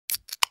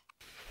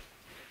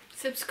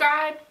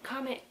Subscribe,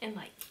 comment, and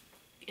like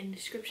in the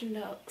description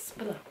box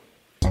below.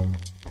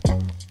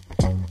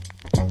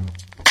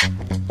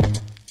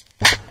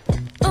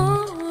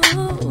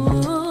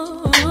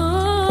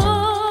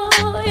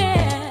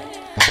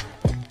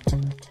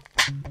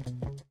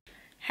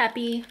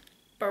 Happy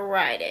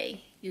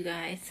Friday, you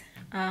guys.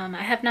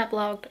 I have not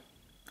vlogged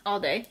all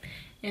day,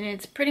 and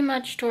it's pretty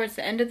much towards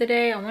the end of the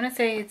day. I want to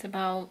say it's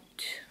about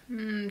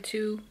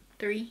 2,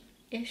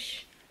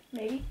 3-ish,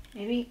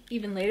 maybe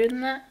even later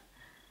than that.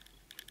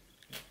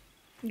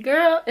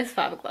 Girl, it's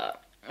 5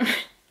 o'clock.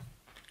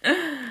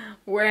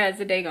 Where has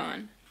the day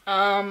gone?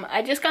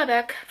 I just got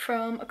back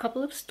from a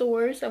couple of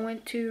stores. I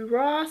went to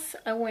Ross,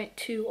 I went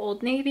to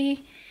Old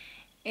Navy,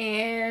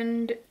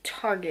 and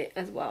Target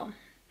as well.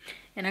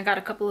 And I got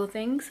a couple of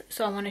things,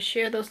 so I want to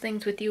share those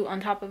things with you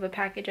on top of a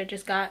package I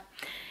just got.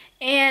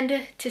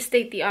 And to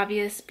state the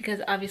obvious,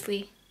 because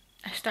obviously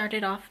I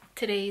started off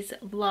today's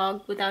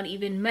vlog without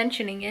even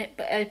mentioning it,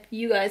 but if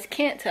you guys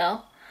can't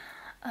tell,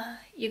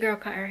 your girl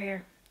cut her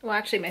hair. Well,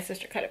 actually my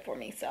sister cut it for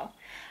me, so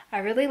I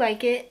really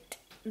like it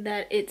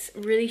that it's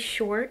really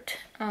short.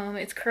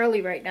 It's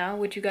curly right now,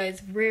 which you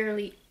guys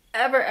rarely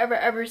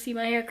ever see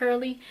my hair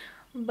curly,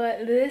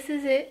 but this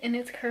is it in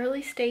its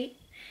curly state.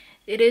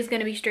 It is going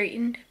to be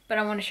straightened, but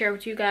I want to share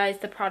with you guys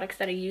the products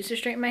that I use to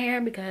straighten my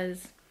hair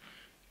because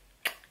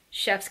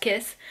chef's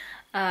kiss.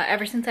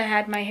 Ever since I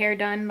had my hair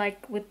done,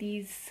 like with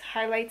these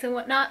highlights and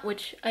whatnot,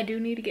 which I do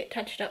need to get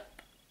touched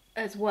up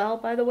as well,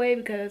 by the way,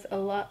 because a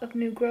lot of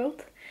new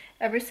growth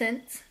ever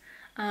since.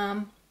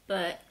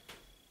 But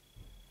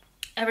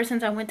ever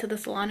since I went to the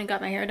salon and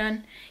got my hair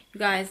done, you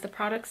guys, the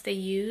products they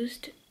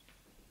used,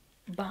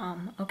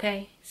 bomb.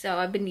 Okay, so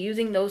I've been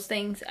using those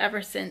things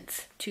ever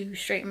since to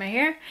straighten my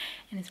hair,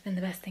 and it's been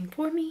the best thing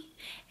for me,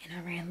 and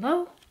I ran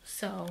low,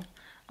 so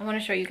I want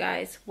to show you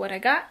guys what I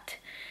got.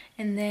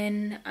 And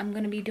then I'm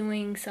going to be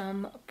doing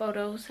some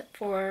photos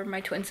for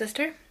my twin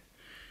sister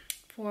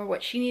for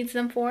what she needs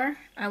them for.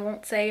 I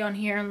won't say on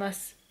here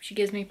unless she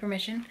gives me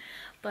permission,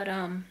 but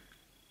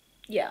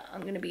yeah,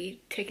 I'm going to be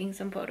taking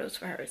some photos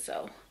for her.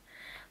 So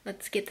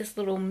let's get this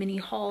little mini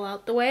haul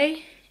out the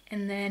way,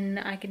 and then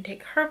I can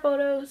take her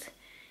photos.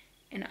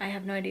 And I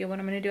have no idea what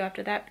I'm going to do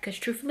after that because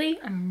truthfully,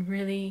 I'm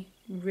really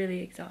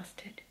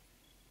exhausted.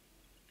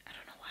 I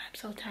don't know why I'm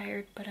so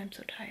tired, but I'm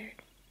so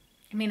tired.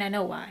 I mean, I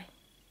know why,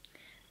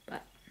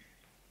 but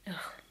ugh.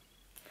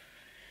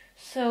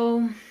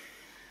 So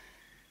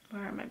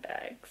where are my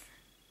bags?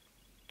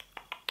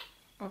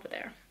 Over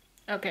there.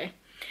 Okay,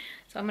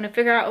 so I'm going to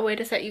figure out a way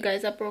to set you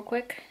guys up real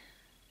quick,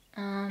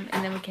 and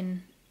then we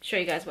can show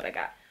you guys what I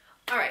got.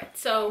 Alright,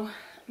 so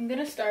I'm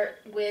going to start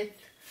with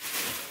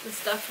the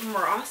stuff from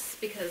Ross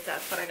because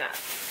that's what I got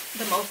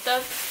the most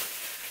of.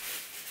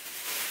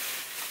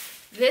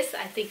 This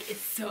I think is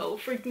so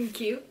freaking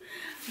cute.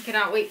 I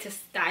cannot wait to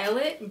style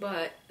it,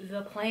 but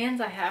the plans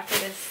I have for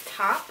this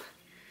top,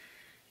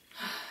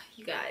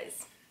 you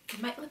guys,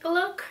 it might look a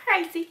little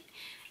crazy.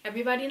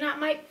 Everybody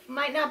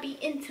might not be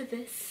into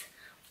this,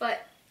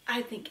 but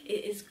I think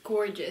it is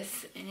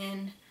gorgeous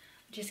and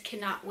just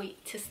cannot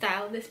wait to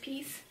style this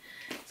piece.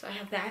 So I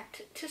have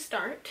that to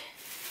start.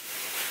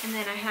 And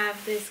then I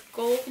have this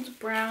gold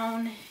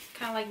brown,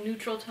 kind of like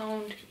neutral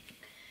toned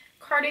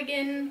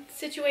cardigan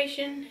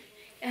situation.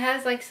 It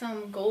has like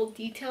some gold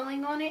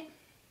detailing on it,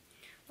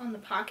 on the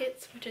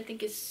pockets, which I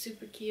think is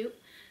super cute.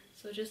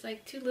 So just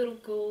like 2 little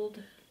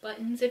gold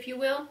buttons, if you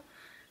will.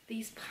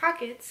 These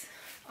pockets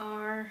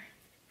are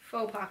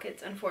faux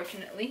pockets,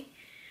 unfortunately.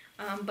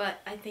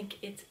 But I think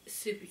it's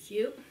super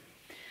cute.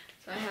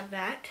 So I have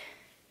that.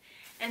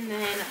 And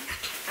then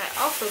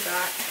I also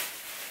got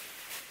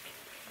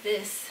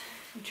this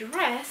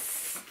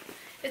dress.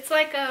 It's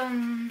like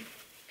I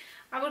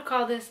would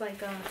call this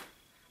like a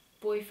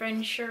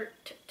boyfriend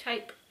shirt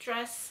type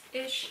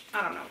dress-ish.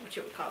 I don't know what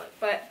you would call it,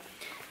 but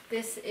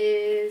this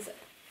is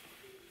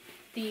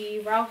the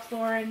Ralph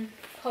Lauren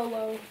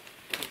polo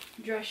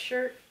dress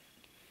shirt.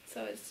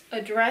 So it's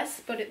a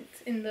dress, but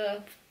it's in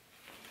the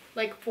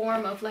like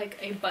form of like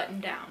a button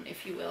down,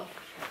 if you will,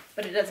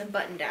 but it doesn't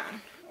button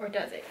down, or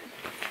does it?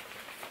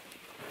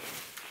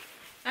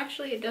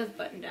 Actually, it does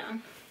button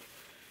down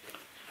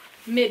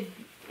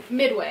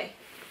midway,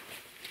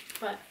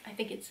 but I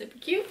think it's super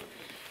cute.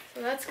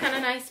 So that's kind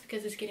of nice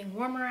because it's getting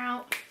warmer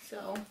out.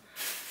 So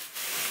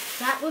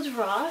that was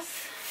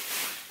Ross.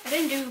 I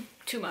didn't do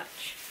too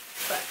much,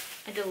 but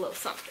I did a little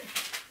something.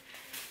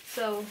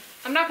 So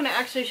I'm not going to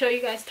actually show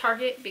you guys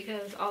Target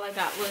because all I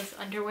got was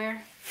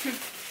underwear.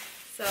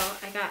 So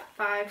I got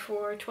 5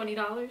 for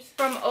 $20.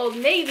 From Old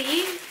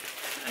Navy,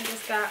 I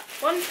just got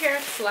 1 pair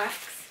of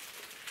slacks.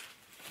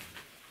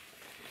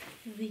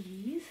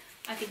 These,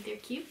 I think they're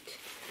cute.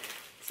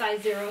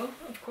 Size 0,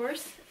 of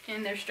course,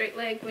 and they're straight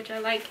leg, which I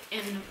like.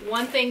 And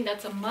one thing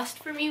that's a must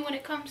for me when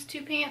it comes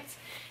to pants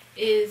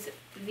is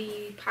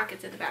the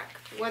pockets at the back.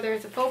 Whether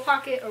it's a faux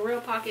pocket or real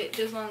pocket,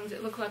 just as long as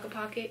it looks like a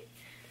pocket,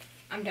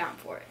 I'm down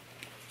for it.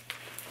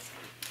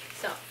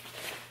 So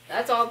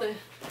that's all the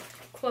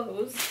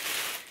clothes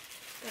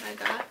that I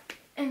got.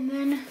 And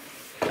then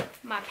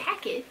my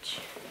package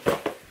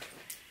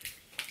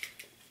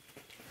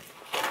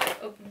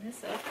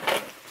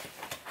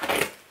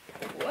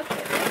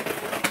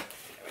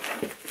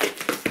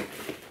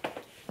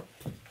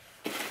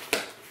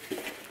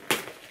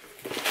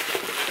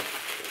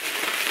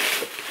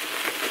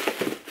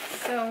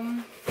So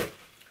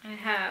I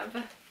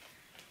have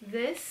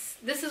this.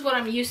 This is what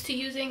I'm used to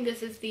using.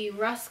 This is the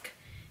Rusk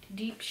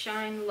Deep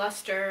Shine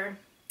Luster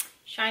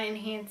Shine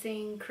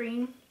Enhancing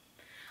Cream.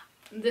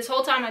 This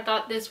whole time I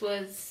thought this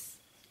was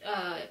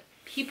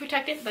heat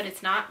protectant, but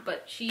it's not.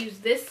 But she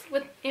used this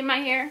in my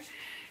hair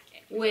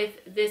with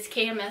this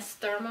KMS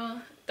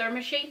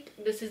Thermashake.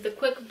 This is the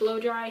quick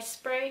blow dry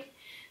spray.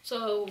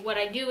 So what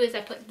I do is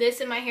I put this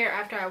in my hair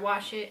after I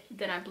wash it,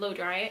 then I blow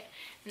dry it,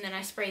 and then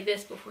I spray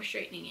this before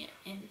straightening it.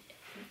 And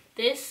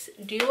this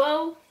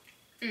duo,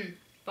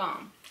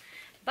 bomb.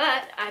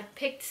 But I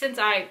picked, since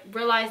I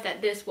realized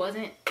that this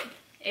wasn't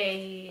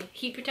a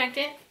heat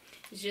protectant,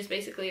 it's just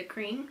basically a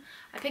cream,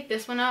 I picked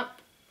this one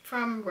up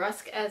from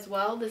Rusk as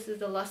well. This is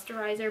the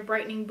Lusterizer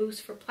Brightening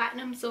Boost for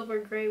Platinum, Silver,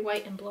 Gray,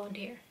 White, and Blonde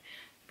hair.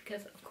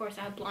 Because of course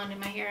I have blonde in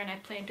my hair and I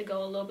plan to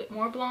go a little bit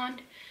more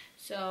blonde.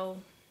 So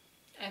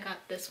I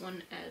got this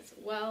one as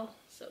well.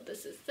 So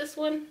this is this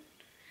one.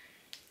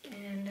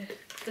 And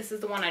this is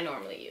the one I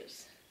normally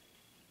use,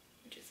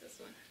 which is this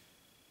one.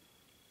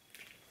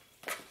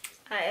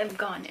 I have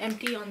gone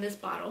empty on this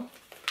bottle.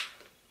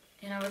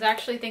 And I was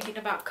actually thinking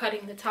about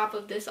cutting the top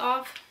of this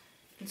off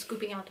and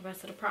scooping out the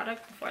rest of the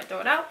product before I throw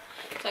it out,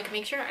 so I can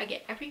make sure I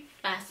get every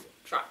last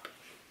drop.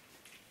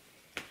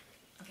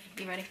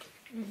 Okay, you ready?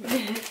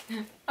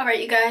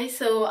 Alright, you guys,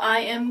 so I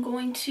am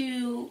going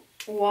to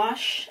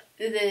wash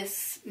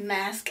this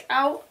mask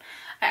out.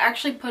 I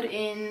actually put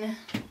in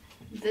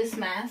this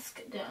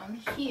mask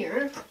down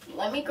here.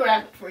 Let me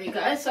grab it for you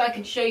guys so I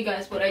can show you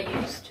guys what I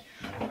used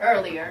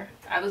earlier.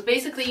 I was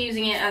basically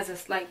using it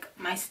as like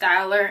my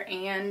styler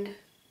and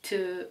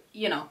to,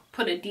 you know,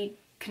 put a deep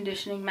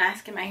conditioning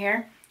mask in my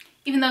hair,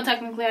 even though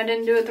technically I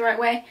didn't do it the right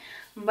way.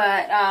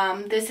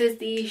 But this is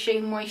the Shea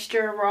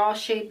Moisture Raw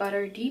Shea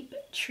Butter Deep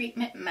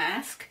Treatment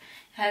Mask.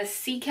 It has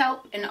sea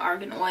kelp and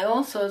argan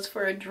oil, so it's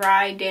for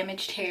dry,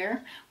 damaged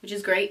hair, which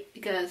is great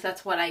because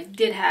that's what I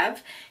did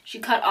have. She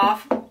cut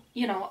off,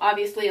 you know,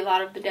 obviously a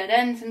lot of the dead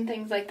ends and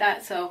things like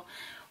that, so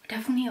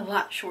definitely a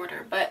lot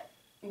shorter. But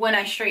when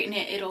I straighten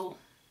it, it'll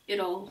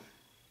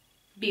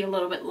be a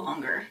little bit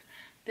longer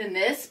than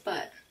this,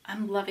 but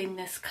I'm loving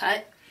this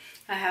cut,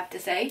 I have to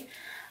say.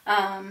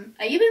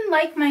 I even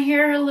like my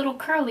hair a little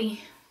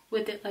curly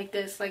with it like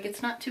this. Like,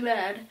 it's not too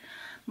bad.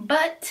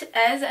 But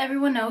as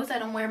everyone knows, I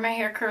don't wear my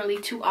hair curly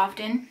too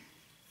often,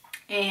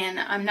 and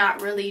I'm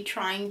not really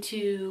trying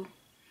to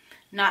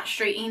not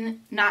straighten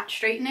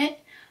it.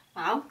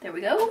 Wow, there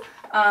we go.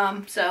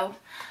 So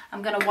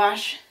I'm gonna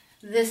wash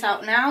this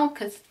out now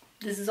because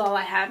this is all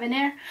I have in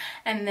there,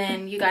 and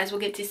then you guys will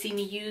get to see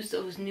me use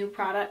those new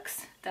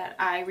products that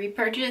I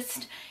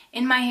repurchased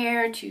in my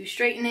hair to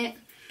straighten it.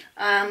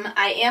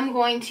 I am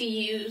going to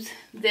use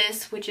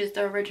this, which is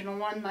the original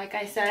one, like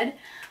I said,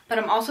 but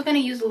I'm also going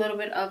to use a little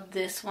bit of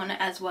this one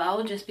as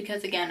well, just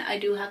because, again, I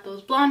do have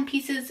those blonde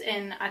pieces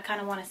and I kind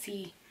of want to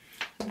see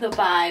the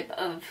vibe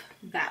of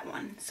that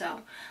one.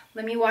 So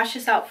let me wash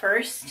this out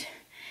first,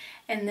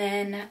 and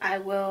then I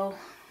will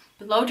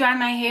blow dry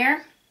my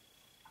hair,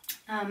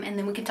 and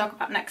then we can talk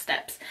about next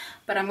steps.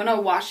 But I'm going to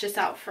wash this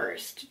out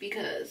first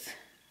because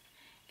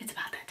it's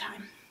about that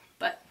time.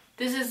 But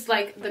this is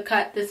like the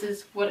cut. This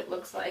is what it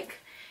looks like.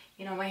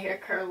 You know, my hair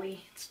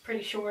curly. It's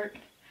pretty short,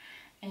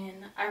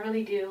 and I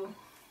really do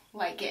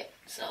like it.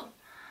 So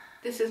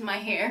this is my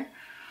hair.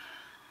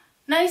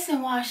 Nice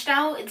and washed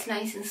out. It's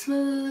nice and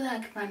smooth. I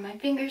can run my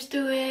fingers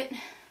through it.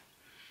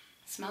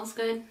 Smells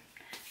good.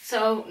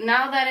 So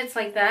now that it's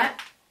like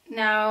that,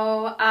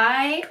 now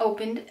I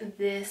opened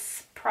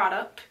this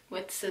product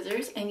with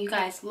scissors, and you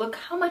guys, look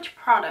how much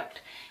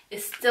product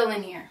is still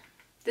in here.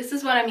 This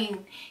is what I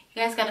mean.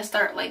 You guys gotta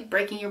start like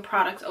breaking your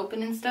products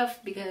open and stuff,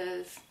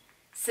 because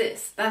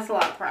sis, that's a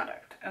lot of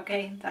product,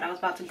 okay, that I was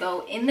about to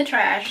go in the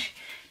trash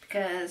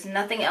because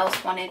nothing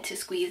else wanted to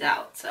squeeze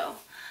out. So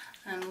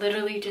I'm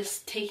literally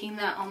just taking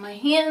that on my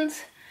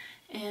hands,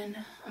 and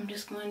I'm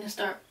just going to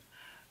start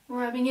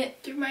rubbing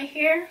it through my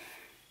hair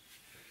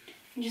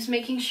and just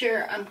making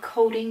sure I'm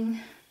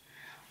coating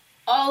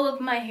all of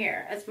my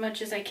hair as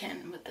much as I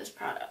can with this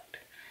product.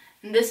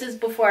 And this is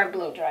before I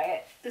blow dry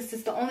it. This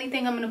is the only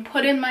thing I'm going to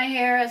put in my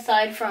hair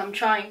aside from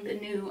trying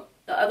the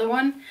other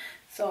one.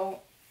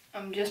 So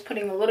I'm just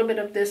putting a little bit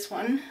of this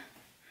one,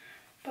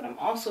 but I'm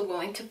also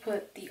going to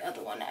put the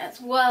other one as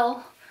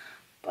well.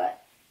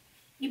 But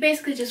you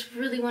basically just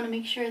really want to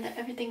make sure that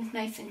everything's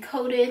nice and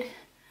coated.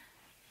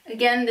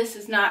 Again, this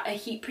is not a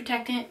heat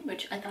protectant,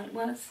 which I thought it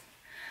was.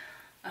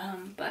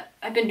 But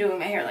I've been doing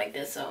my hair like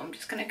this, so I'm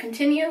just going to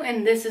continue.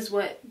 And this is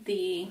what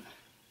the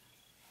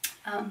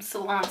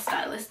salon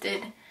stylist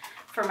did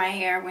for my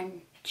hair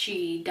when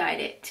she dyed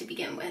it to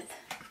begin with.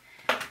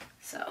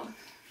 So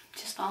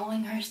just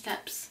following her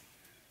steps.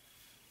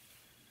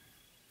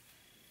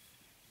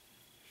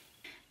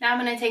 Now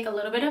I'm going to take a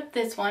little bit of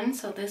this one.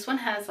 So this one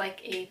has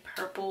like a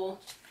purple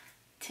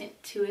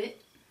tint to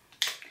it,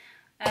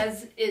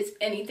 as is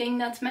anything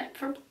that's meant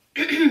for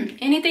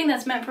anything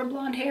that's meant for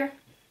blonde hair,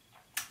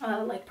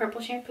 like purple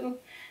shampoo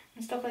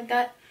and stuff like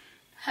that.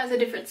 Has a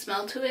different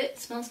smell to it. It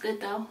smells good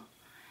though.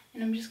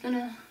 And I'm just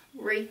gonna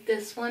rake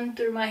this one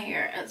through my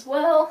hair as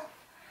well.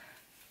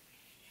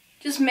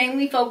 Just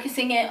mainly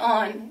focusing it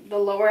on the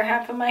lower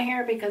half of my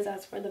hair because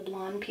that's where the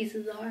blonde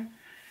pieces are.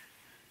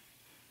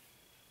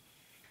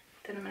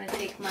 Then I'm going to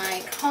take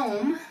my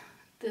comb.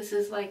 This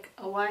is like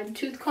a wide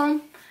tooth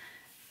comb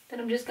that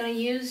I'm just going to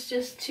use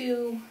just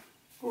to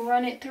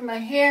run it through my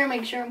hair.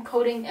 Make sure I'm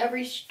coating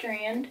every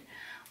strand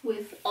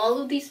with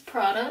all of these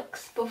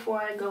products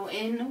before I go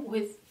in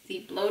with the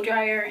blow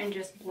dryer and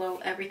just blow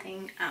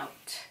everything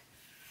out.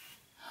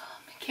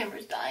 My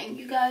camera's dying,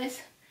 you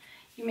guys.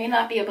 You may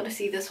not be able to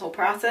see this whole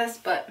process,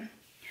 but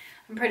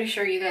I'm pretty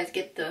sure you guys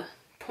get the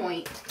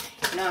point.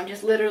 You know, I'm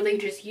just literally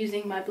just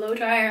using my blow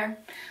dryer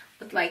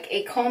with like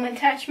a comb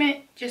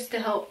attachment just to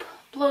help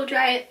blow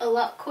dry it a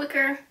lot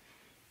quicker.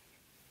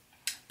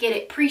 Get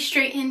it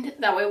pre-straightened.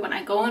 That way when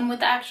I go in with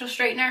the actual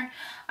straightener,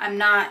 I'm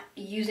not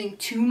using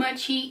too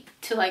much heat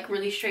to like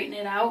really straighten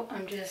it out.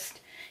 I'm just,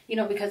 you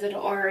know, because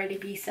it'll already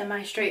be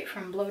semi-straight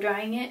from blow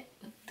drying it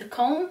with the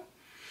comb.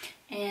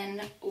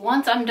 And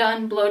once I'm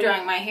done blow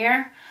drying my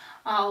hair,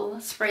 I'll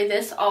spray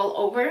this all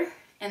over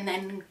and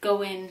then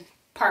go in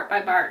part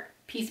by part,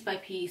 piece by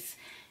piece,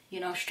 you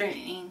know,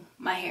 straightening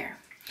my hair.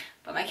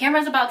 But my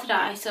camera's about to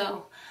die,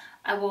 so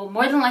I will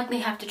more than likely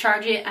have to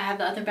charge it. I have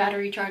the other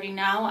battery charging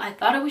now. I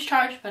thought it was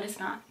charged, but it's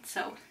not.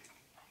 So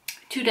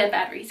 2 dead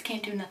batteries,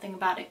 can't do nothing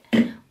about it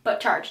but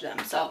charge them.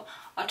 So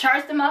I'll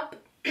charge them up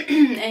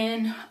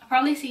and I'll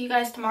probably see you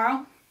guys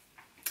tomorrow,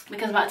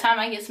 because by the time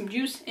I get some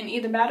juice in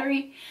either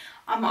battery,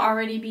 I'm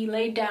already be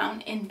laid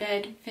down in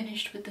bed,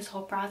 finished with this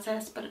whole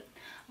process. But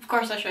of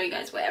course I'll show you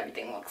guys what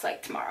everything looks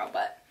like tomorrow.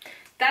 But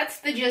that's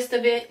the gist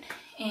of it.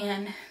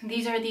 And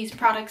these are these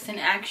products in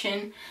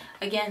action.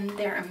 Again,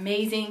 they're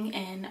amazing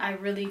and I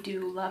really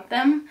do love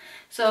them.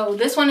 So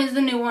this one is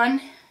the new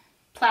one,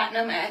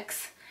 Platinum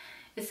X.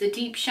 It's the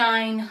Deep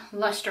Shine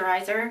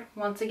Lusterizer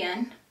once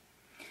again.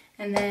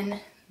 And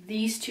then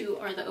these two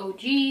are the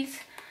OGs.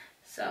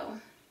 So,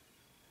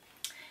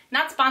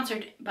 not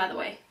sponsored, by the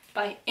way,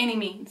 by any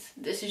means.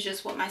 This is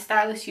just what my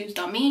stylist used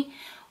on me,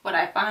 what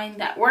I find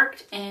that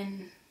worked,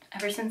 and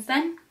ever since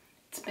then,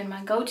 it's been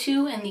my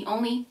go-to and the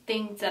only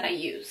things that I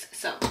use.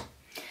 So,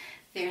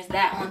 there's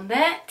that on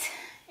that.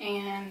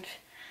 And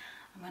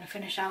I'm going to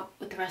finish out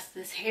with the rest of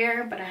this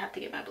hair, but I have to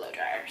get my blow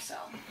dryer, so.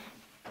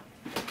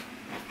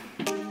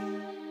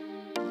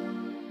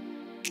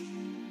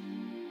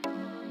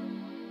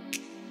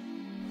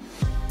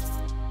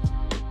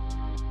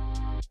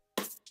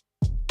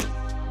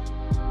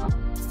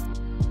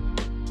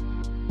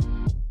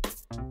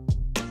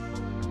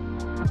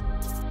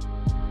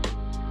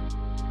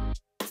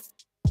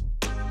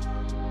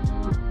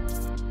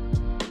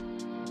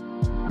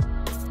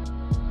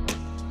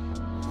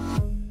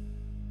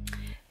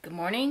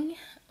 Morning,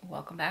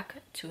 welcome back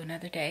to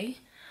another day.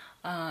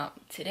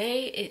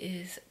 Today it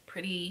is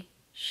pretty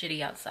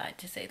shitty outside,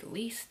 to say the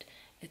least.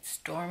 It's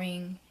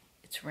storming,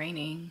 it's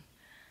raining.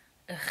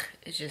 Ugh,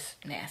 it's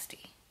just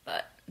nasty.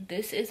 But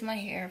this is my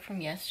hair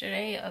from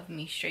yesterday of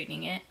me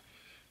straightening it.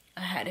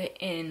 I had it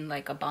in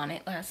like a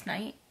bonnet last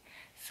night,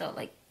 so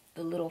like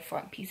the little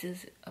front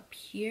pieces up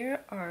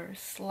here are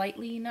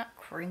slightly not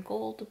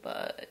crinkled,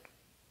 but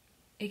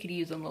it could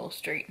use a little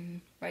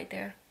straighten right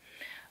there.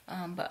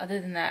 But other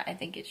than that, I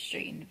think it's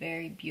straightened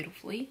very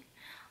beautifully.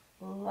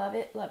 Love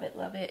it, love it,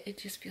 love it. It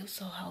just feels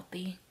so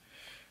healthy.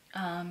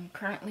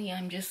 Currently,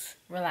 I'm just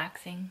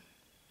relaxing.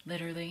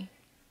 Literally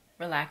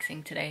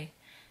relaxing today.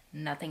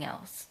 Nothing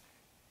else.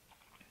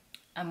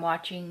 I'm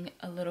watching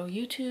a little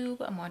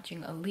YouTube. I'm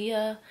watching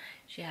Aaliyah.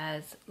 She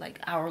has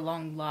like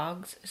hour-long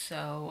vlogs,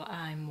 so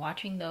I'm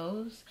watching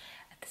those.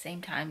 At the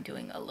same time,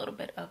 doing a little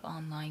bit of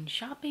online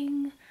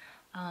shopping,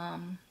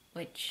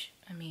 which,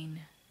 I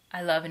mean,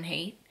 I love and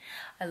hate.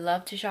 I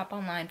love to shop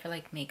online for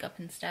like makeup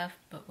and stuff,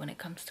 but when it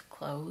comes to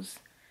clothes,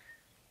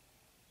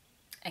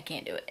 I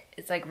can't do it.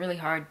 It's like really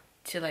hard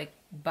to like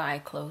buy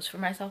clothes for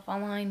myself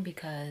online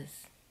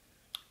because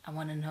I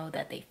want to know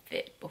that they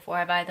fit before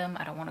I buy them.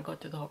 I don't want to go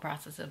through the whole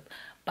process of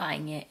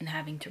buying it and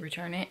having to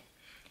return it.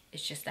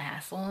 It's just a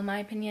hassle in my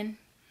opinion.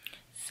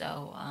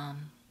 So,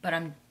 but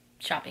I'm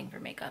shopping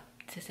for makeup,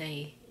 to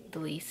say the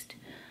least.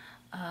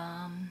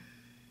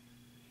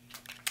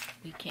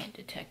 We can't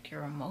detect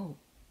your remote.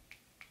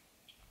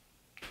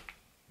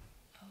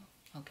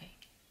 Okay.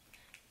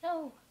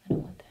 No, I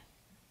don't want that.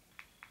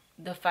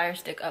 The Fire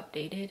Stick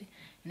updated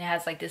and it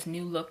has like this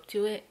new look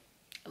to it.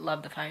 I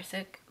love the Fire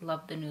Stick,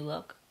 love the new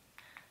look,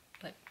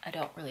 but I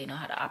don't really know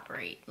how to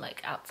operate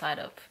like outside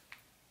of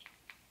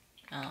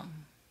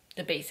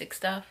the basic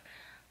stuff,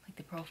 like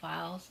the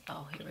profiles.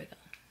 Oh, here we go.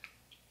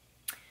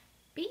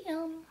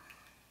 Bam.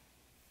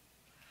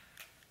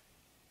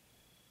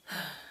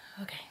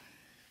 Okay,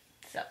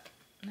 so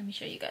let me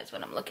show you guys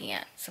what I'm looking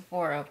at.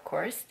 Sephora, of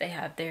course, they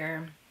have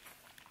their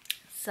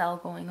sale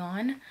going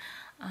on.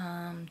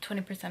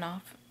 20%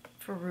 off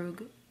for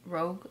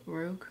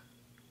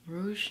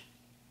Rouge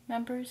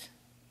members,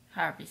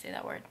 however you say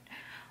that word.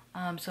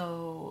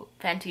 So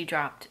Fenty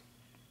dropped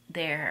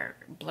their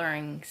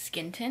blurring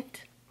skin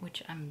tint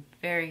which I'm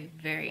very,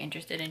 very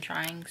interested in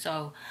trying.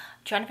 So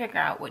I'm trying to figure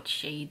out what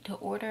shade to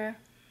order.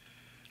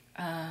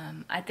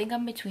 I think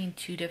I'm between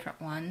two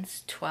different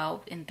ones,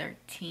 12 and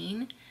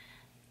 13.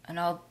 And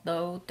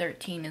although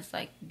 13 is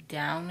like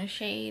down a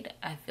shade,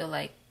 I feel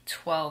like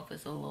 12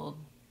 is a little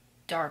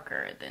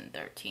darker than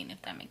 13,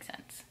 if that makes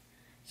sense.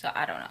 So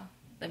I don't know.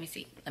 Let me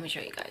see. Let me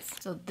show you guys.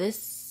 So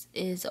this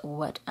is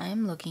what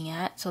I'm looking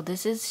at. So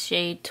this is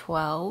shade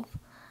 12.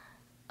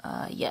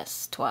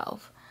 Yes,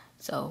 12.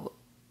 So,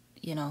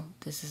 you know,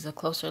 this is a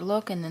closer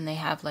look, and then they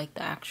have like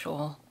the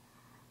actual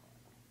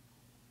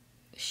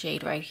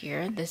shade right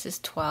here. This is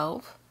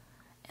 12.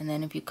 And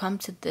then if you come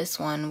to this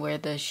one where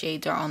the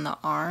shades are on the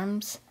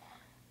arms,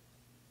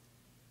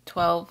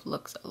 12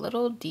 looks a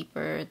little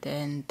deeper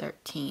than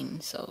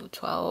 13. So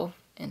 12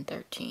 and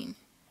 13.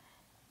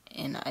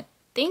 And I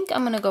think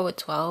I'm gonna go with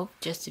 12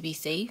 just to be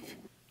safe.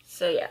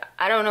 So yeah,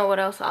 I don't know what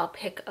else I'll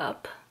pick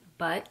up,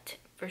 but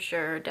for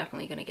sure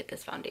definitely gonna get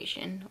this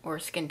foundation, or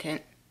skin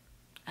tint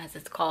as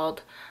it's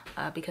called,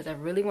 because I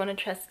really want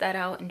to test that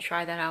out and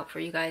try that out for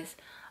you guys.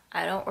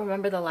 I don't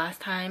remember the last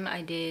time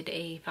I did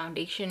a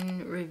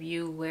foundation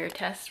review wear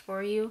test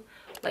for you,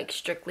 like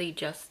strictly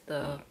just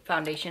the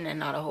foundation and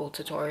not a whole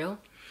tutorial.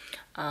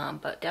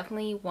 But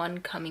definitely one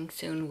coming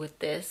soon with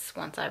this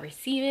once I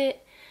receive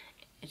it.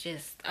 It's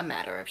just a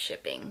matter of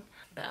shipping.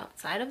 But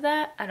outside of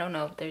that, I don't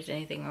know if there's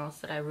anything else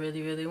that I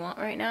really, really want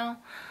right now.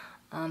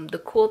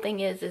 The cool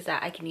thing is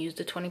that I can use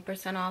the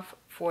 20% off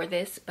for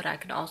this, but I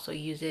can also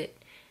use it,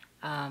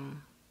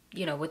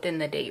 you know, within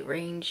the date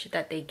range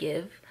that they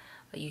give.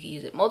 You can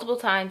use it multiple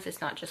times.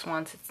 It's not just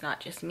once. It's not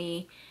just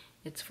me.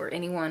 It's for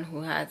anyone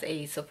who has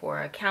a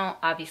Sephora account.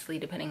 Obviously,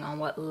 depending on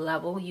what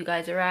level you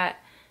guys are at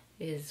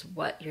is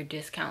what your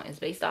discount is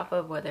based off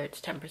of, whether it's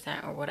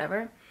 10% or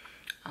whatever.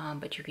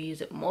 But you can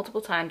use it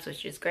multiple times,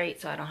 which is great,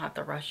 so I don't have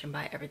to rush and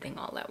buy everything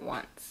all at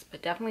once.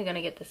 But definitely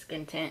gonna get the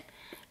skin tint.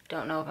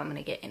 Don't know if I'm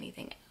gonna get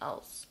anything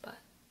else, but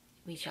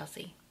we shall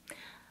see.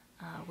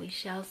 We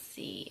shall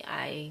see.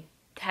 I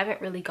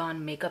haven't really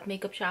gone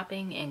makeup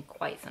shopping in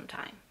quite some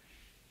time.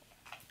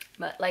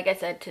 But like I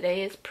said,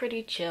 today is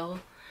pretty chill.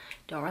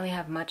 Don't really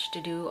have much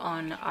to do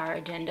on our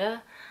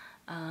agenda.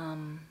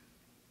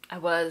 I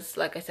was,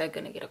 like I said,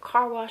 gonna get a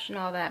car wash and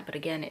all that, but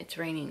again, it's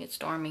raining, it's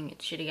storming,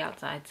 it's shitty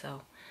outside,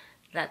 so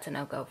that's a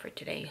no-go for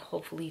today.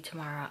 Hopefully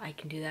tomorrow I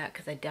can do that,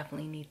 because I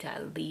definitely need to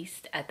at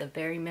least, at the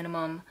very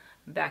minimum,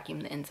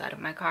 vacuum the inside of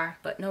my car.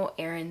 But no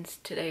errands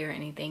today or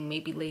anything.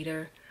 Maybe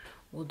later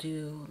we'll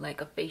do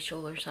like a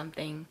facial or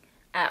something.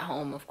 At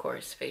home, of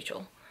course,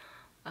 facial.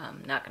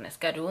 Not gonna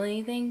schedule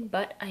anything,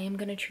 but I am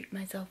gonna treat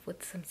myself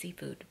with some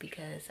seafood,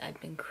 because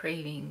I've been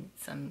craving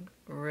some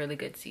really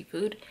good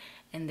seafood,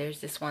 and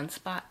there's this one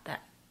spot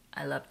that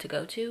I love to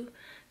go to,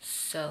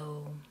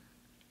 so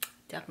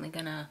definitely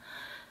gonna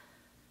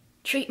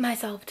treat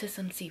myself to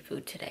some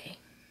seafood today,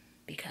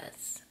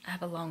 because I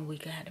have a long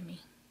week ahead of me.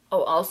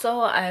 Oh,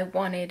 also, I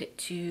wanted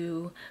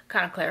to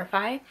kind of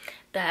clarify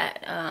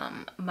that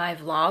my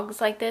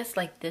vlogs like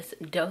this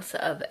dose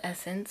of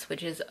essence,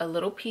 which is a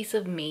little piece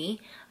of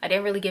me. I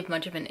didn't really give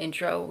much of an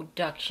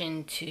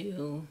introduction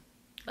to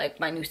like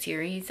my new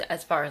series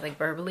as far as like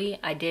verbally.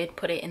 I did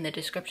put it in the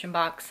description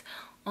box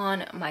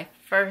on my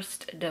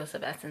first dose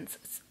of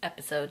essence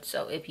episode.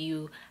 So if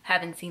you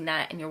haven't seen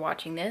that and you're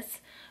watching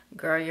this,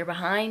 girl, you're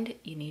behind.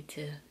 You need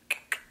to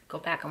go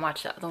back and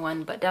watch the other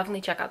one, but definitely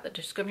check out the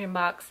description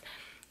box.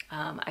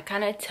 I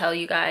kind of tell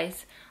you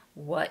guys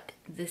what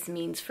this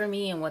means for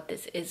me and what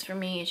this is for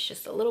me. It's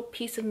just a little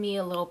piece of me,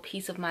 a little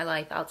piece of my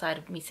life outside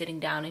of me sitting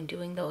down and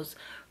doing those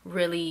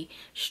really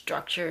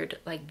structured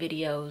like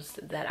videos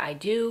that I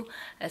do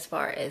as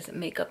far as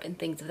makeup and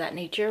things of that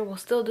nature. We'll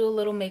still do a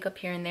little makeup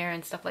here and there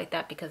and stuff like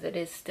that, because it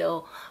is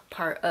still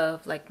part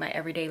of like my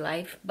everyday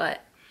life,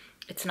 but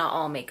it's not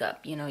all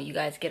makeup. You know, you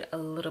guys get a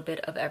little bit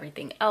of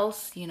everything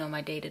else, you know,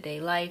 my day-to-day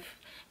life.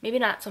 Maybe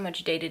not so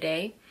much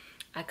day-to-day.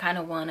 I kind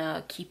of want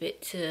to keep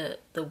it to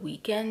the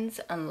weekends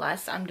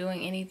unless I'm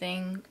doing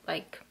anything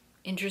like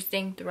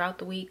interesting throughout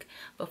the week.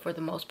 But for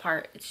the most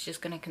part, it's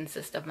just going to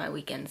consist of my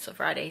weekends. So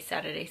Friday,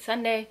 Saturday,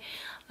 Sunday,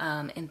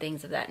 and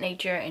things of that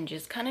nature. And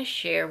just kind of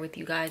share with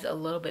you guys a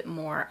little bit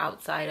more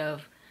outside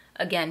of,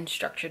 again,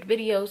 structured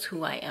videos,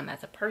 who I am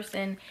as a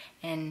person.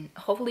 And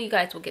hopefully you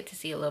guys will get to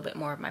see a little bit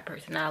more of my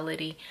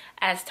personality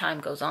as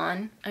time goes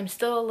on. I'm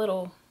still a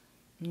little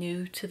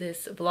new to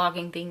this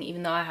vlogging thing,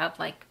 even though I have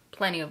like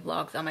plenty of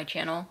vlogs on my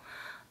channel.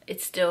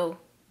 It's still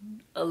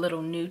a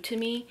little new to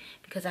me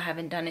because I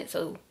haven't done it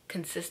so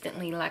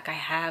consistently like I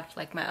have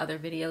like my other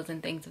videos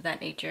and things of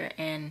that nature,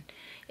 and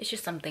it's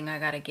just something I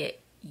gotta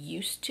get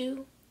used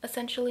to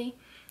essentially,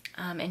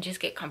 and just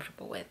get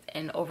comfortable with.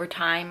 And over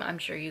time, I'm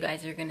sure you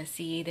guys are gonna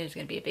see there's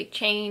gonna be a big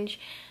change,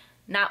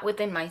 not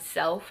within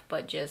myself,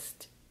 but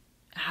just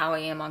how I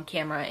am on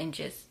camera, and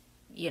just,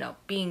 you know,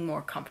 being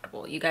more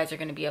comfortable. You guys are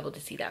gonna be able to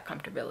see that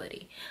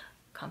comfortability.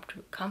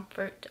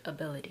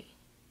 Comfortability.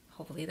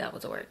 Hopefully that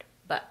was a word.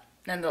 But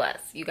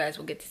nonetheless, you guys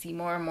will get to see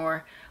more and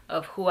more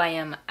of who I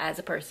am as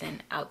a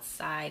person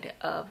outside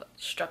of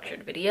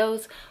structured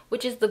videos,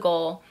 which is the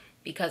goal.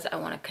 because I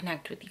want to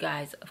connect with you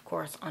guys, of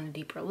course, on a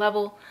deeper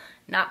level.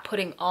 Not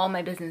putting all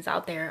my business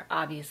out there,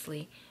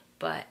 obviously,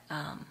 but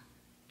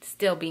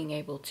still being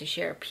able to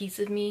share a piece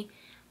of me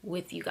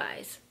with you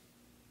guys,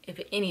 if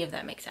any of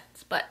that makes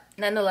sense. But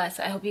nonetheless,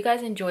 I hope you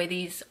guys enjoy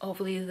these.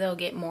 Hopefully they'll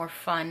get more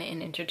fun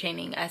and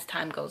entertaining as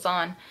time goes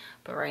on.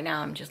 But right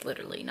now I'm just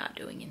literally not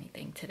doing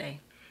anything today.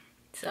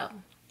 So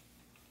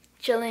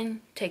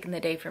chilling, taking the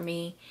day for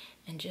me,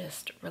 and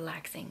just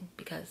relaxing,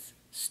 because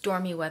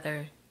stormy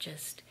weather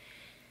just,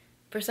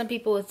 for some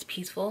people it's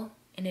peaceful,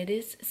 and it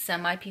is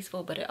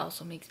semi-peaceful, but it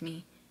also makes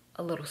me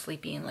a little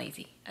sleepy and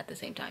lazy at the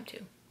same time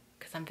too,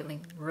 because I'm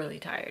feeling really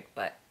tired.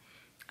 But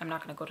I'm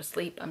not gonna go to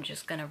sleep. I'm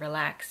just gonna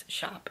relax,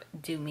 shop,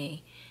 do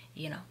me,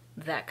 you know,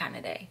 that kind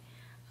of day.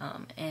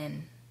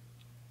 And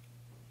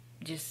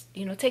just,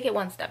 you know, take it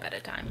one step at a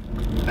time.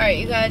 All right,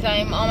 you guys,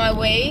 I'm on my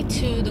way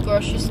to the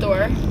grocery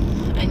store.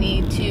 I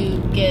need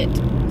to get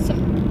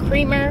some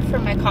creamer for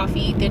my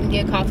coffee. Didn't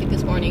get coffee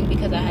this morning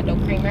because I had no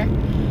creamer.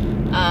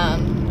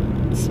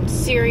 Some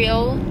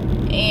cereal,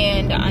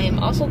 and I am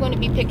also going to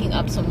be picking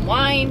up some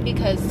wine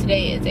because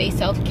today is a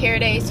self-care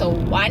day, so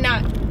why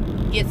not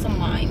get some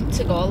wine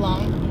to go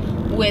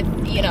along with,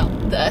 you know,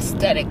 the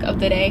aesthetic of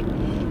the day.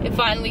 It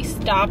finally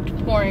stopped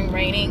pouring,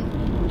 raining.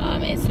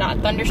 It's not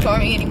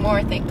thunderstorming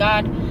anymore, thank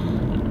God.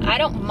 I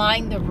don't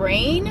mind the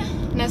rain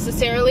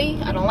necessarily.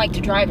 I don't like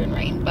to drive in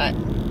rain, but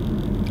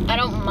I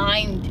don't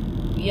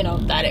mind, you know,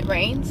 that it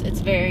rains. It's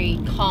very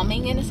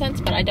calming in a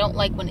sense, but I don't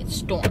like when it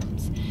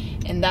storms.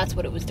 And that's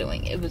what it was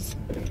doing. It was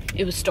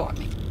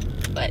storming,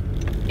 but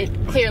it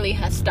clearly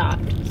has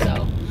stopped.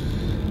 So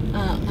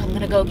I'm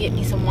gonna go get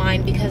me some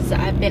wine because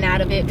I've been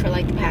out of it for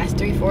like the past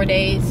 3-4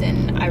 days,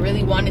 and I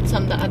really wanted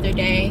some the other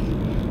day.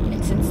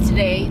 And since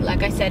today,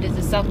 like I said, is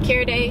a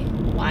self-care day,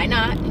 why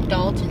not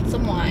indulge in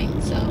some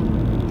wine? So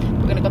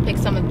we're gonna go pick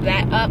some of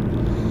that up.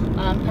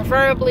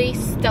 Preferably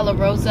Stella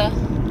Rosa.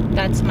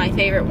 That's my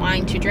favorite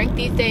wine to drink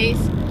these days.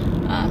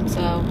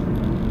 So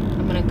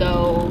I'm gonna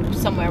go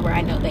somewhere where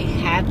I know they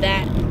have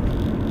that,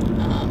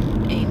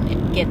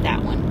 and get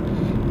that one.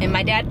 And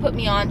my dad put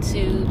me on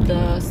to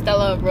the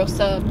Stella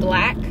Rosa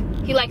Black.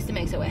 He likes to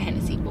mix it with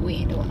Hennessy, but we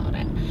ain't doing all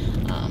that.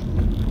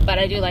 But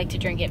I do like to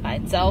drink it by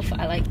itself.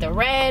 I like the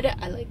red,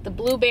 I like the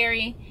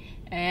blueberry,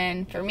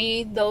 and for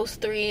me, those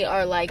three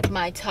are like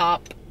my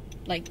top,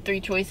 like 3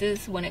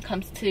 choices when it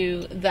comes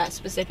to that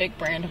specific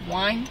brand of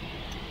wine.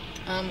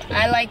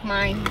 I like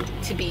mine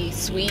to be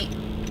sweet,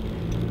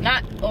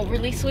 not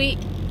overly sweet,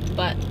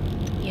 but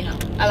you know,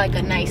 I like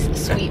a nice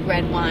sweet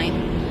red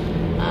wine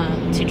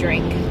to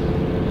drink.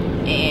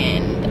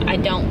 And I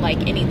don't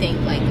like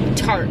anything like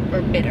tart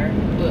or bitter.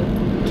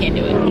 Ugh, can't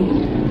do it.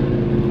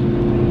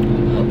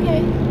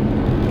 Okay,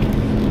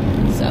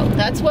 so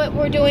that's what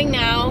we're doing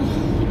now,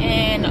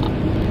 and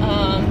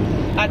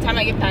by the time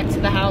I get back to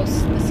the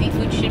house, the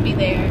seafood should be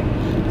there,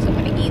 so I'm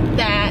gonna eat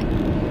that,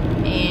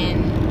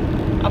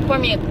 and I'll pour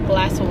me a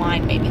glass of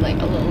wine maybe like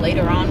a little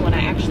later on when I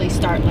actually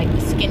start like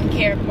the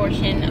skincare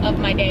portion of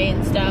my day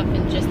and stuff,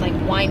 and just like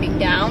winding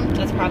down.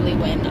 That's probably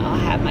when I'll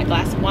have my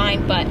glass of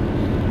wine, but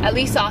at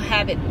least I'll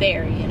have it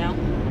there, you know.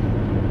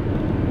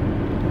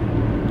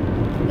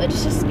 But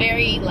it's just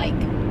very like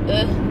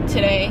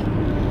today.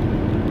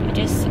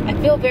 I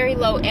feel very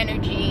low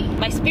energy.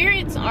 My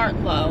spirits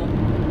aren't low,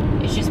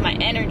 it's just my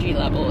energy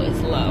level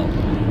is low.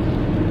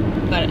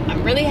 But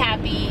I'm really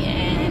happy,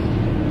 and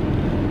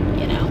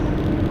you know,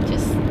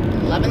 just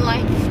loving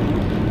life.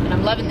 And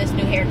I'm loving this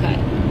new haircut.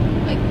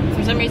 Like,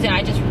 for some reason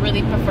I just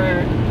really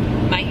prefer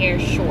my hair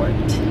short.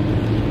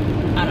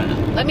 I don't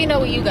know, let me know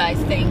what you guys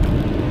think,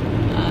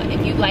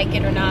 if you like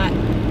it or not.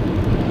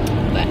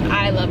 But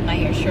I love my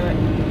hair short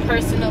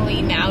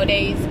personally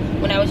nowadays.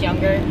 When I was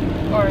younger,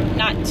 or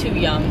not too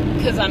young,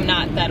 because I'm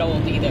not that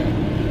old either,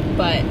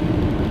 but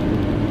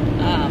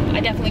I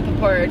definitely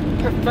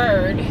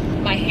preferred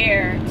my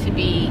hair to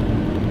be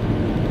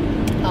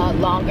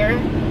longer.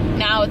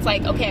 Now it's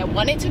like, okay, I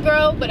want it to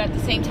grow, but at the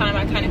same time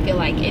I kind of feel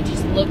like it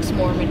just looks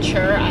more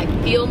mature. I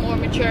feel more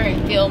mature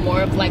and feel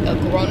more of like a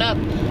grown-up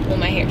when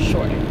my hair's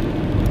shorter.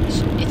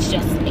 It's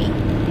just me.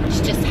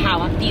 It's just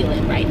how I'm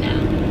feeling right now.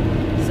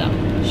 So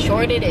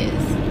short it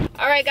is.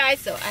 All right guys,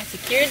 so I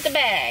secured the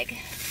bag,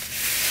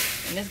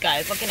 and this guy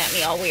is looking at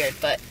me all weird,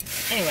 but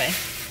anyway,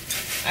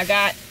 I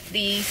got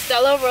the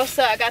Stella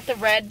Rosa. I got the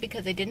red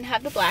because they didn't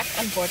have the black,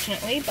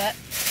 unfortunately, but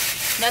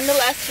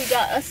nonetheless, we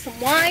got us some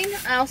wine.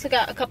 I also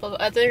got a couple of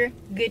other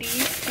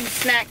goodies and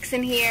snacks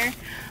in here.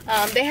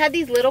 They had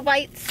these little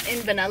bites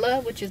in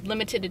vanilla, which is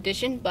limited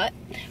edition, but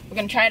we're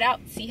gonna try it out,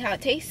 see how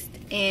it tastes,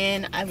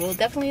 and I will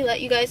definitely let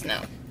you guys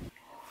know.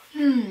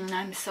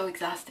 I'm so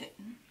exhausted.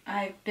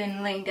 I've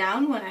been laying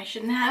down when I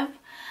shouldn't have.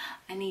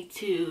 I need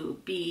to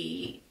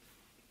be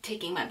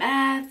taking my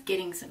bath,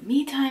 getting some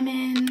me time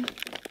in.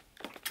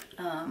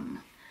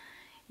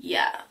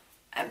 Yeah,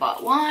 I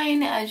bought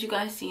wine, as you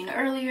guys seen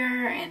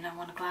earlier, and I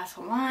want a glass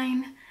of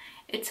wine.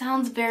 It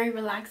sounds very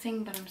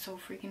relaxing, but I'm so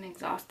freaking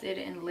exhausted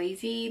and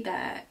lazy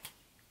that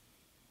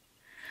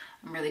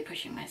I'm really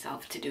pushing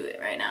myself to do it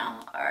right now.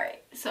 All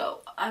right,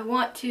 so I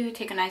want to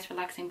take a nice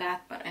relaxing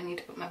bath, but I need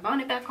to put my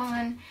bonnet back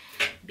on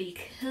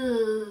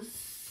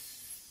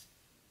because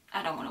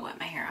I don't want to wet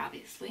my hair,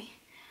 obviously.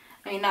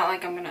 I mean, not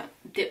like I'm gonna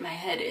dip my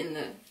head in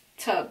the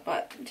tub,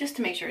 but just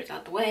to make sure it's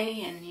out the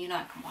way, and you know,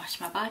 I can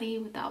wash my body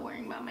without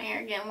worrying about my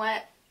hair getting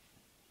wet.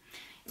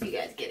 You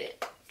guys get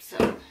it. So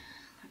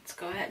let's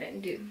go ahead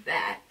and do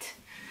that.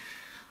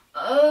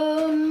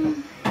 Oh,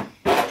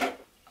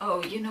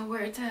 you know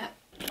where it's at?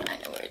 I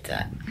know where it's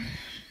at.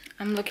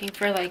 I'm looking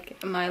for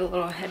like my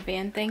little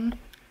headband thing.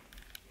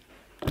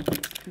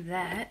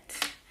 That.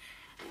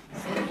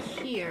 So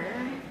here,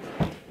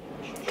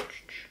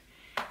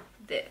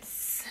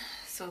 this.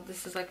 So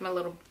this is like my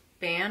little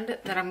band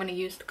that I'm gonna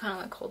use to kind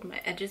of like hold my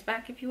edges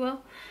back, if you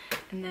will.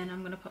 And then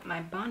I'm gonna put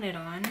my bonnet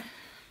on. I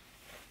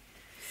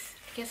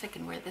guess I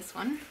can wear this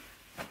one.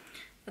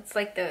 That's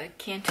like the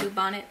Cantu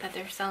bonnet that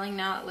they're selling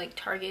now at like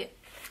Target.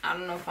 I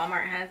don't know if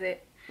Walmart has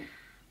it,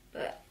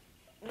 but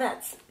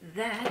that's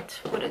that.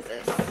 What is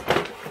this?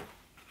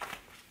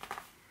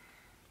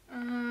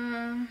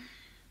 Oh,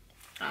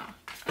 I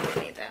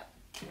don't need that.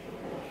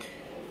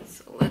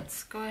 So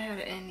let's go ahead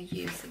and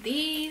use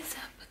these.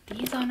 Put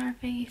these on our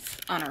face.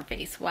 On our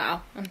face.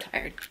 Wow, I'm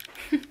tired.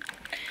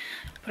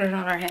 Put it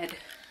on our head.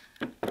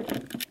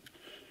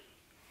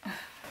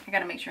 I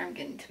gotta make sure I'm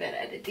getting to bed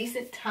at a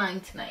decent time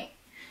tonight,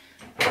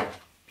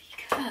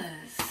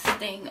 because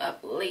staying up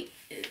late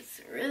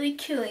is really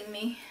killing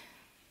me.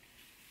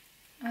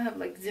 I have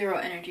like zero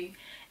energy,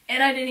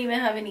 and I didn't even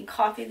have any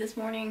coffee this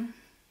morning.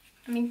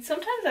 I mean,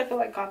 sometimes I feel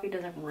like coffee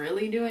doesn't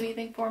really do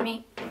anything for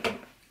me, but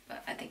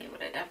I think it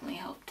would have definitely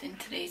helped in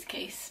today's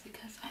case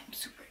because I'm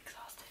super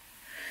exhausted.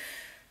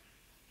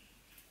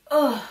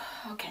 Oh,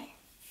 okay.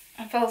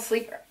 I fell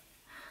asleep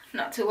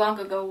not too long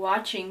ago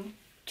watching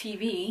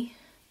TV.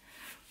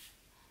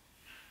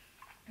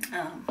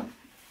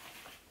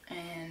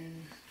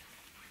 And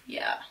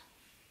yeah,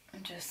 I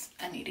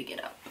need to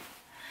get up,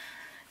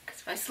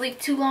 because if I sleep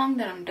too long,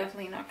 then I'm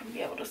definitely not going to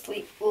be able to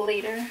sleep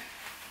later.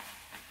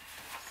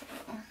 So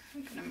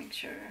I'm going to make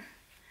sure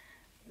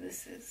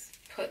this is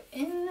put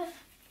in,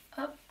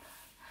 up.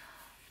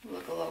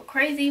 Look a little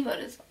crazy, but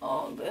it's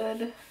all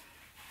good.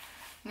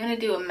 I'm going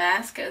to do a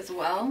mask as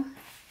well,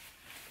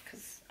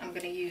 because I'm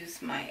going to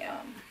use my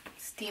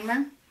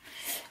steamer.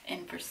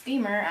 And for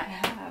steamer, I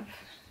have,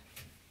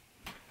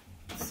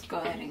 let's go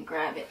ahead and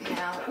grab it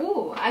now.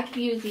 Ooh, I could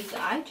use these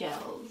eye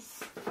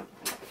gels.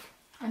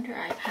 Under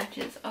eye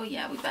patches. Oh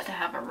yeah, we're about to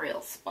have a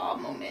real spa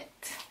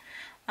moment.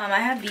 I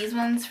have these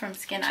ones from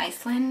Skin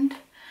Iceland.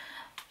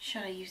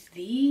 Should I use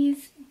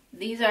these?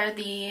 These are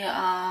the,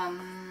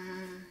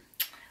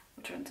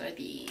 which ones are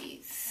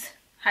these?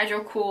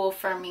 Hydro Cool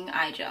Firming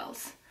Eye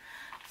Gels.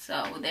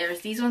 So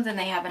there's these ones, and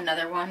they have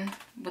another one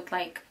with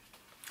like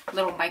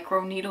little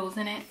micro needles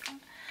in it.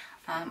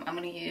 I'm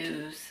gonna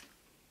use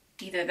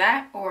either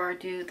that or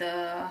do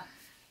the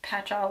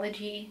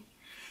Patchology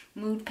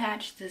Mood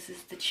Patch. This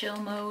is the chill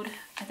mode.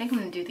 I think I'm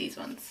gonna do these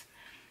ones.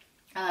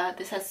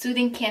 This has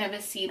soothing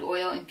cannabis seed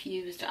oil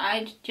infused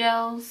eye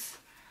gels.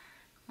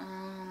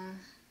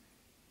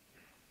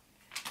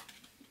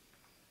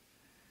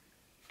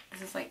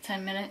 This is like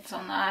 10 minutes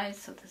on the eyes,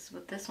 so this is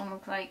what this one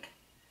looks like.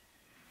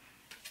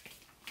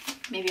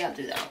 Maybe I'll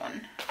do that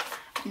one.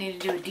 I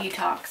need to do a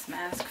detox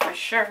mask for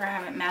sure. I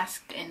haven't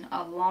masked in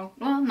a long,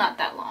 well, not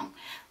that long.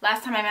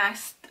 Last time I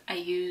masked, I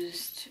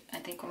used, I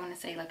think I want to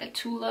say like a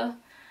Tula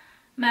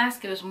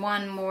mask. It was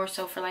one more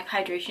so for like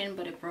hydration,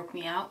 but it broke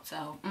me out,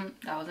 so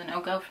that was a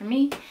no-go for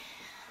me.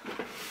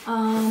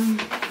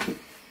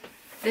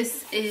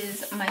 This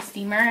is my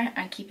steamer.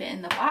 I keep it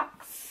in the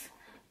box,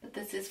 but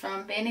this is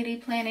from Vanity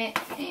Planet,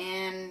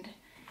 and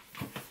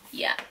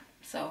yeah,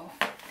 so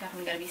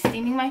definitely gonna be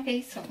steaming my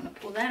face, so I'm gonna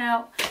pull that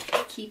out.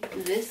 Keep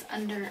this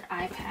under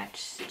eye patch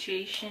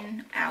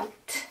situation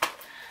out.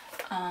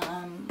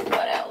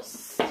 What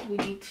else? We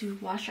need to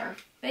wash our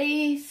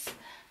face.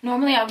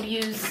 Normally I would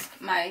use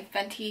my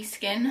Fenty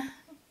Skin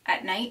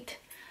at night,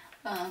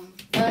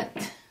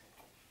 but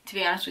to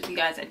be honest with you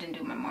guys, I didn't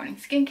do my morning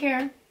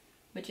skincare,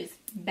 which is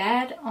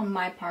bad on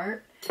my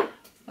part.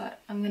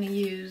 But I'm gonna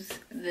use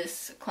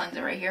this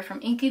cleanser right here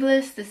from Inky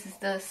List. This is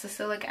the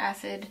salicylic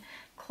acid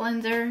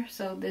cleanser.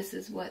 So this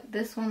is what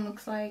this one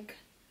looks like.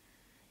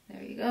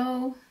 There you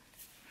go.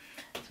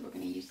 So we're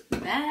gonna use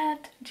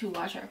that to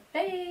wash our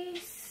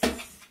face.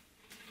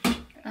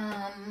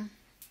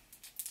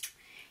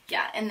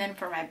 Yeah, and then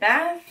for my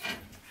bath,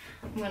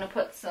 I'm gonna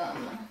put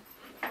some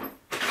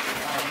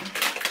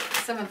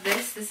of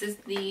this. This is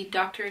the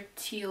Dr.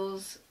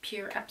 Teal's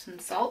Pure Epsom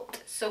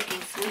Salt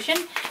Soaking Solution.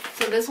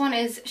 So this one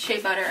is shea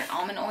butter and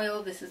almond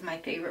oil. This is my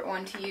favorite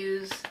one to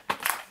use.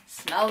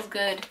 Smells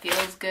good,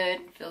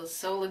 feels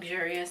so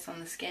luxurious on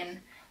the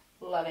skin.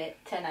 Love it.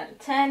 10 out of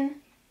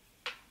 10.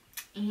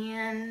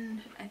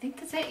 And I think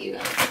that's it, you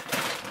guys.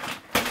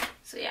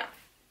 So yeah,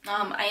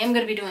 I am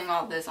going to be doing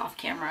all this off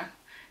camera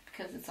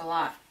because it's a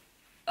lot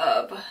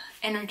of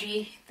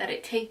energy that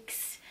it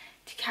takes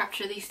to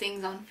capture these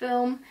things on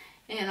film,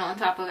 and on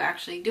top of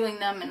actually doing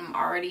them, and I'm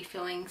already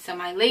feeling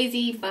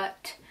semi-lazy,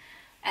 but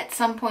at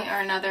some point or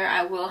another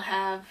I will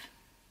have,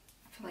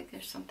 I feel like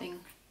there's something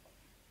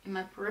in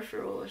my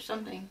peripheral or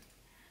something.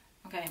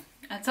 Okay,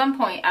 at some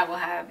point I will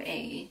have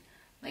a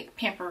like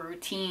pamper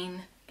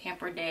routine,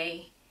 pamper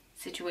day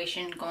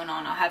situation going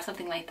on. I'll have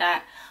something like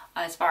that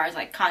as far as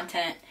like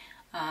content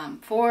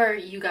for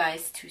you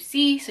guys to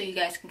see, so you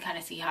guys can kind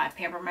of see how I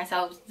pamper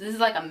myself. This is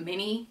like a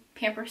mini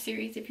pamper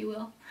series, if you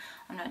will.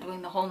 I'm not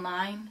doing the whole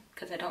 9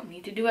 because I don't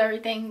need to do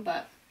everything,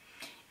 but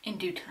in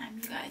due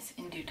time, you guys,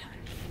 in due time.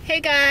 Hey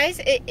guys,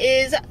 it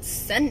is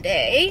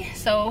Sunday,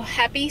 so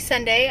happy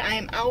Sunday. I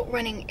am out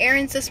running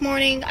errands this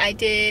morning. I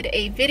did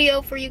a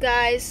video for you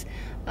guys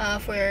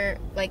for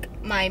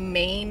like my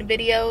main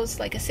videos,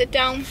 like a sit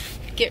down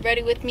get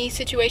ready with me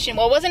situation.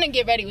 Well, it wasn't a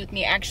get ready with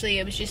me, actually.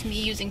 It was just me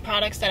using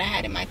products that I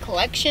had in my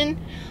collection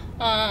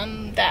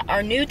that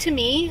are new to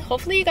me.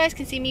 Hopefully you guys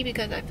can see me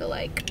because I feel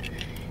like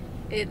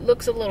it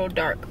looks a little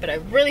dark, but I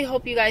really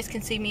hope you guys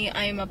can see me.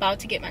 I am about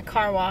to get my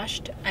car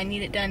washed. I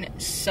need it done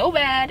so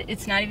bad,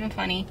 it's not even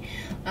funny.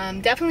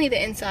 Definitely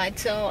the inside.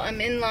 So I'm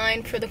in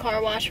line for the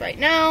car wash right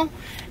now,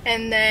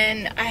 and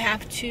then I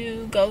have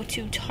to go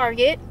to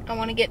Target. I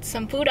want to get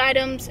some food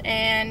items,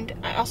 and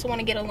I also want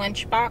to get a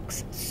lunch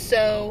box.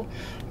 So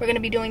we're going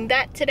to be doing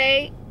that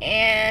today,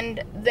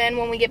 and then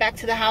when we get back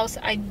to the house,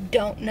 I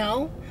don't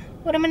know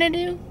what I'm going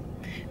to do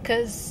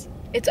because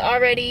it's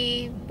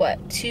already,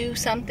 what, 2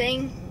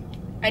 something?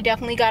 I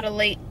definitely got a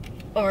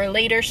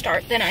later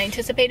start than I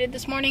anticipated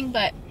this morning,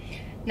 but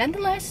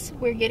nonetheless,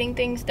 we're getting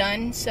things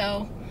done.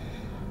 So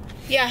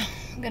yeah,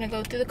 I'm gonna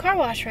go through the car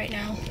wash right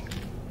now.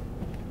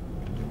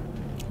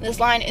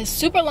 This line is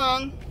super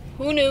long.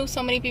 Who knew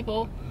so many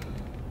people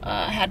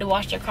had to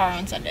wash their car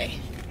on Sunday?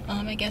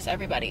 I guess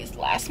everybody is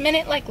last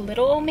minute like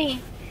little old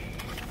me.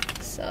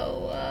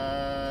 So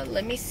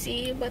let me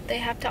see what they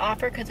have to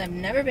offer because I've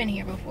never been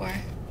here before.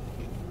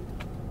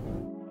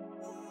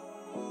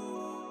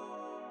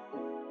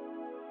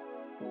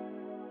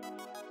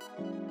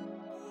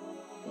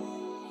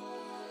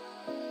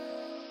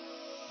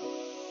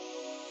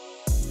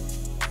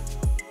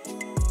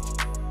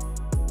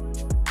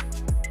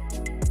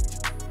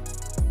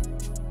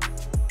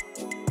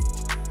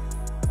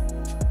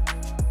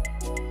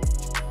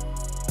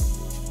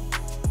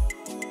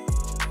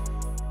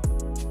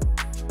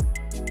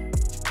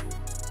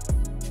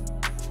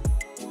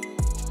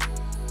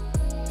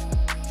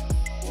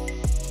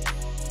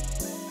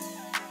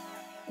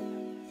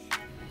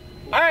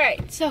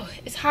 Alright, so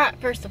it's hot,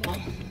 first of all.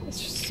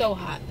 It's so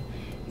hot.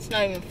 It's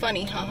not even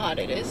funny how hot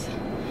it is.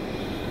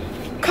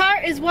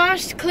 Car is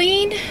washed,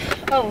 cleaned.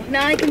 Oh,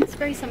 now I can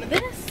spray some of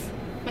this.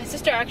 My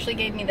sister actually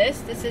gave me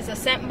this. This is a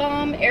scent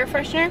bomb air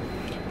freshener,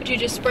 but you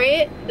just spray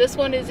it. This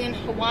one is in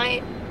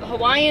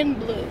Hawaiian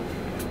blue.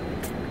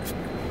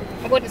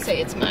 I wouldn't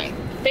say it's my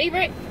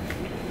favorite,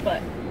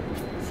 but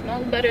it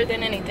smells better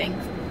than anything.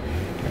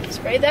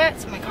 Spray that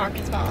so my car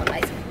can smell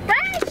nice and fresh.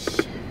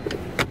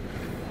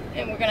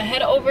 And we're gonna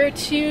head over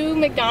to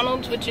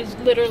McDonald's, which is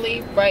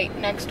literally right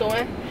next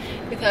door,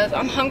 because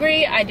I'm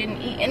hungry. I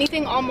didn't eat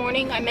anything all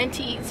morning. I meant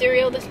to eat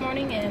cereal this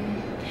morning,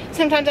 and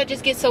sometimes I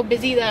just get so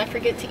busy that I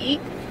forget to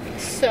eat.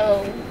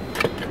 So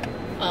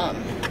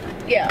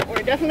yeah,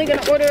 we're definitely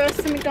gonna order us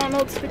some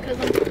McDonald's because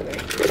I'm hungry.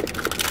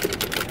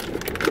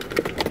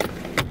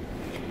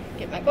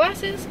 Get my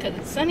glasses because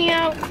it's sunny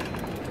out.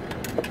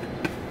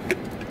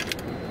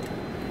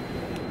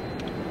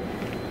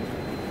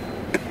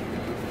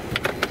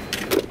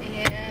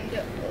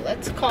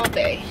 Let's call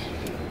Bay.